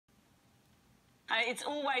It's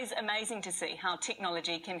always amazing to see how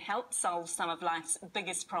technology can help solve some of life's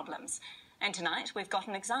biggest problems. And tonight we've got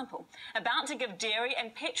an example, about to give dairy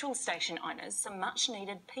and petrol station owners some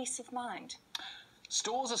much-needed peace of mind.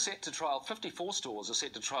 54 stores are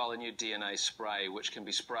set to trial a new DNA spray, which can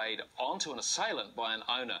be sprayed onto an assailant by an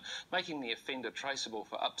owner, making the offender traceable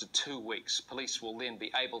for up to 2 weeks. Police will then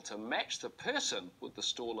be able to match the person with the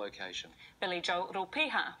store location. Billy Joe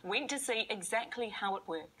Ropeha went to see exactly how it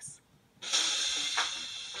works.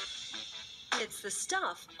 It's the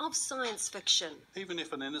stuff of science fiction. Even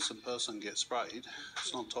if an innocent person gets sprayed,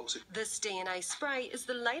 it's not toxic. This DNA spray is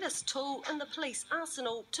the latest tool in the police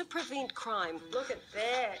arsenal to prevent crime. Look at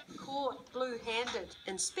that. Caught blue-handed.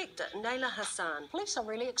 Inspector Naila Hassan. Police are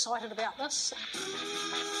really excited about this.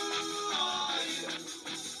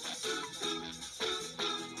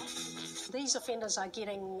 These offenders are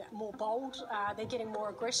getting more bold, they're getting more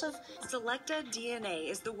aggressive. SelectaDNA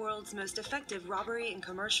is the world's most effective robbery and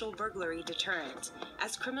commercial burglary deterrent,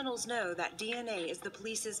 as criminals know that DNA is the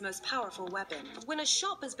police's most powerful weapon. When a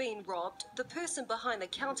shop is being robbed, the person behind the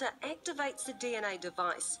counter activates the DNA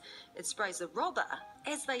device. It sprays the robber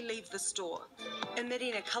as they leave the store,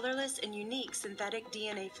 emitting a colorless and unique synthetic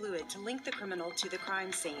DNA fluid to link the criminal to the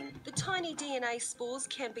crime scene. The tiny DNA spores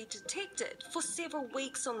can be detected for several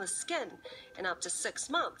weeks on the skin and up to 6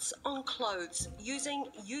 months on clothes using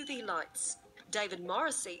UV lights. David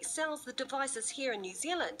Morrissey sells the devices here in New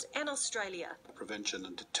Zealand and Australia. Prevention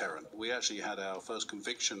and deterrent. We actually had our first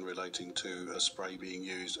conviction relating to a spray being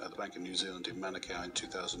used at the Bank of New Zealand in Manukau in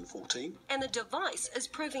 2014. And the device is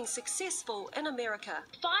proving successful in America.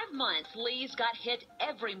 5 months, Lee's got hit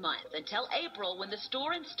every month until April when the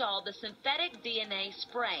store installed the synthetic DNA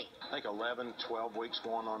spray. I think 11, 12 weeks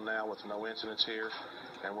going on now with no incidents here.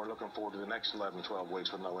 And we're looking forward to the next 11, 12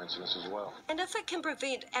 weeks with no incidents as well. And if it can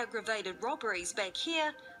prevent aggravated robberies back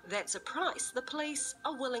here, that's a price the police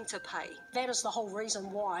are willing to pay. That is the whole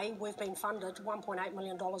reason why we've been funded $1.8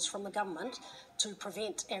 million from the government to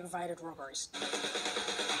prevent aggravated robberies.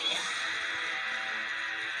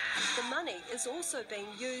 The money is also being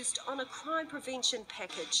used on a crime prevention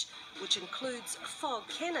package, which includes fog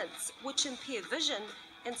cannons, which impair vision,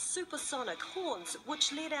 and supersonic horns,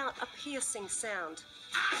 which let out a piercing sound.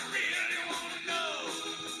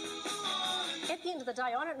 At the end of the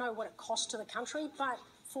day, I don't know what it costs to the country, but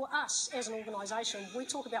for us as an organisation, we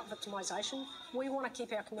talk about victimisation. We want to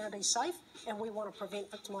keep our communities safe and we want to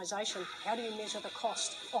prevent victimisation. How do you measure the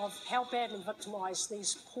cost of how badly victimised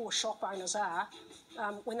these poor shop owners are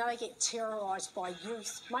when they get terrorised by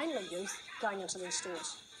youth, mainly youth, going into these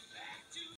stores?